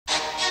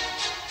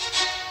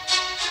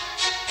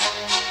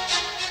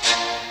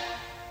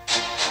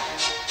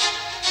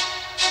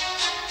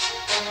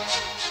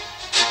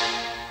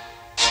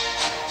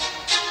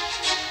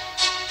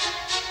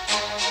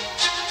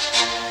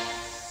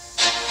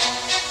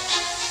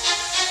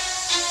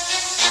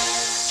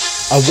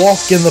I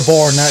walk in the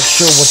bar, not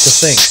sure what to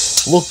think.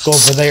 Look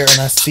over there and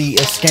I see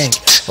a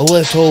skank. A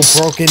little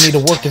broken, need to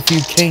work a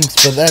few kinks,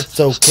 but that's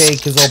okay,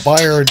 cause I'll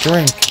buy her a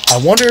drink. I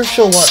wonder if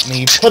she'll let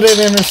me put it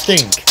in her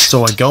stink.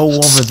 So I go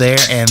over there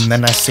and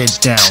then I sit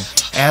down.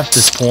 At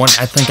this point,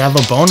 I think I have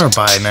a boner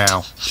by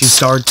now. She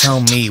started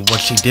telling me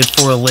what she did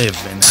for a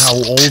living, how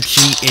old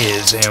she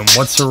is, and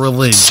what's her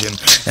religion.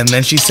 And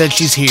then she said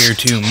she's here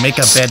to make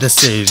a bad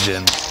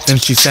decision. Then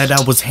she said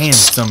I was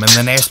handsome, and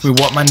then asked me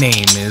what my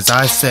name is.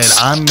 I said,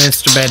 I'm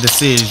Mr. Bad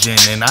Decision,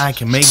 and I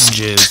can make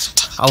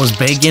jizz. I was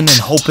begging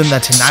and hoping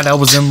that tonight I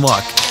was in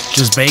luck.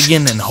 Just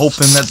begging and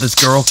hoping that this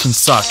girl can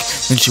suck.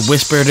 Then she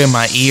whispered in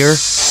my ear,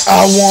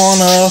 I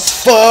wanna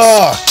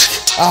fuck,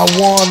 I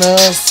wanna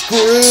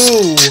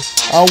screw,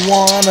 I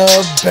wanna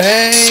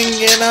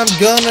bang and I'm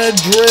gonna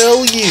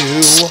drill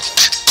you.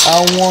 I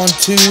want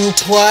to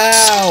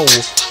plow,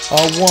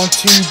 I want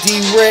to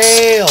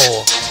derail,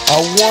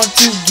 I want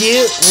to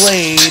get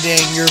laid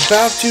and you're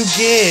about to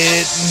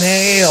get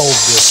nailed.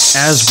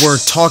 As we're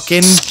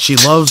talking, she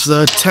loves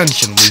the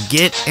attention. We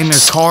get in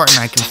her car and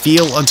I can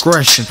feel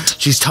aggression.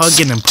 She's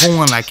tugging and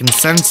pulling, I can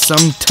sense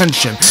some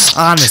tension.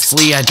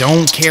 Honestly, I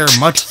don't care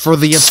much for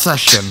the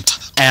obsession.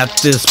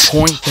 At this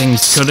point,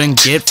 things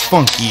couldn't get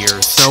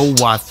funkier, so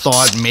I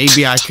thought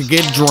maybe I could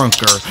get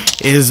drunker.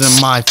 It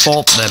isn't my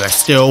fault that I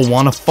still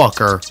wanna fuck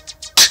her.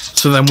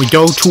 So then we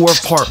go to her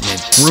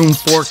apartment, room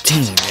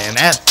 14, and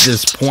at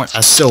this point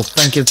I still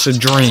think it's a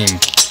dream.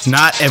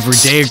 Not every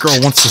day a girl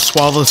wants to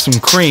swallow some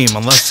cream,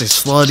 unless they're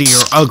slutty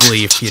or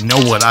ugly, if you know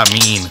what I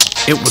mean.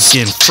 It was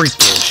getting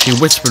freakish. She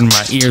whispered in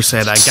my ear,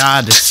 said I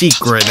got a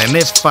secret, and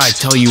if I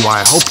tell you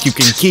I hope you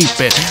can keep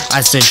it.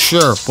 I said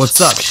sure,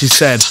 what's up? She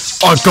said,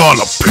 I got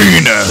a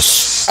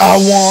penis. I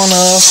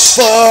wanna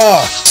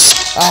fuck,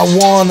 I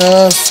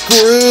wanna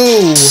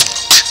screw,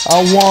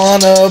 I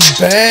wanna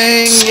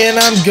bang and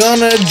I'm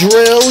gonna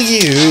drill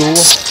you.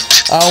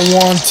 I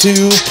want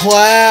to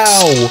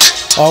plow,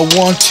 I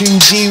want to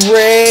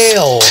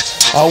derail,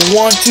 I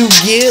want to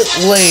get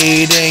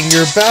laid and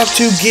you're about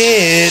to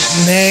get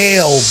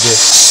nailed.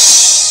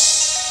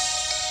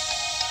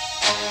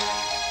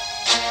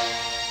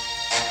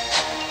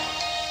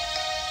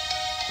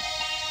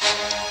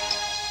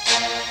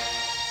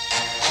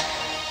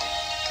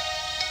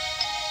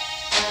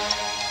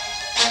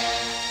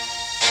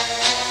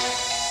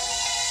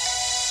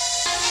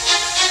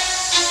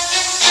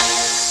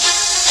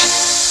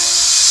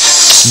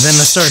 Then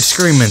I started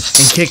screaming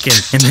and kicking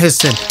and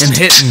hissing and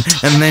hitting,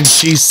 and then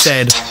she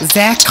said,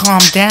 Zack,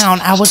 calm down,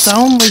 I was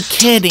only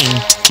kidding.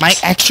 My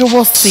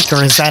actual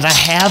secret is that I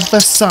have a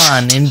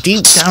son, and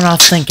deep down I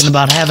was thinking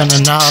about having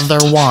another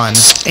one.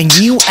 And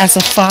you as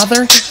a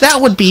father, that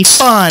would be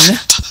fun.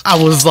 I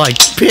was like,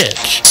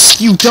 bitch,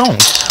 you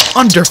don't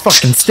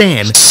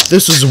under-fucking-stand.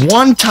 This is a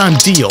one-time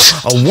deal,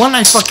 a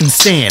one-night fucking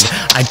stand.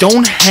 I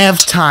don't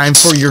have time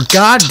for your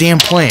goddamn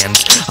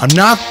plans. I'm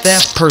not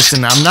that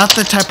person, I'm not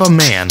that type of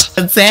man.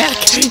 Zack,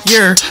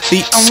 you're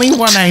the only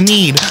one I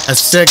need. I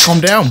said, calm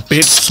down,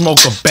 bitch,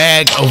 smoke a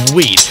bag of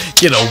weed.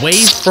 Get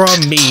away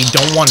from me,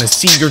 don't want to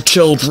see your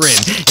children.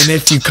 And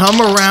if you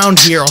come around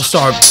here, I'll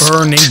start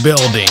burning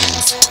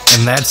buildings.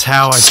 And that's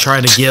how I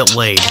try to get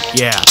laid.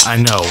 Yeah, I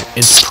know,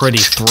 it's pretty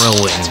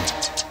thrilling.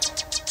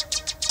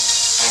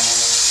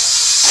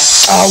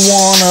 I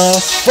wanna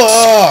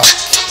fuck,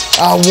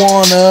 I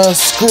wanna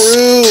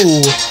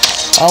screw,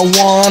 I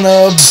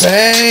wanna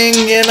bang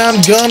and I'm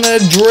gonna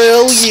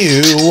drill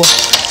you.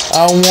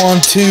 I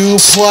want to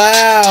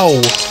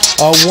plow,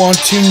 I want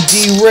to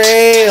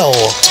derail,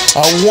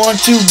 I want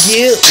to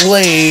get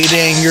laid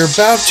and you're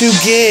about to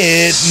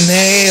get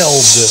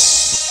nailed.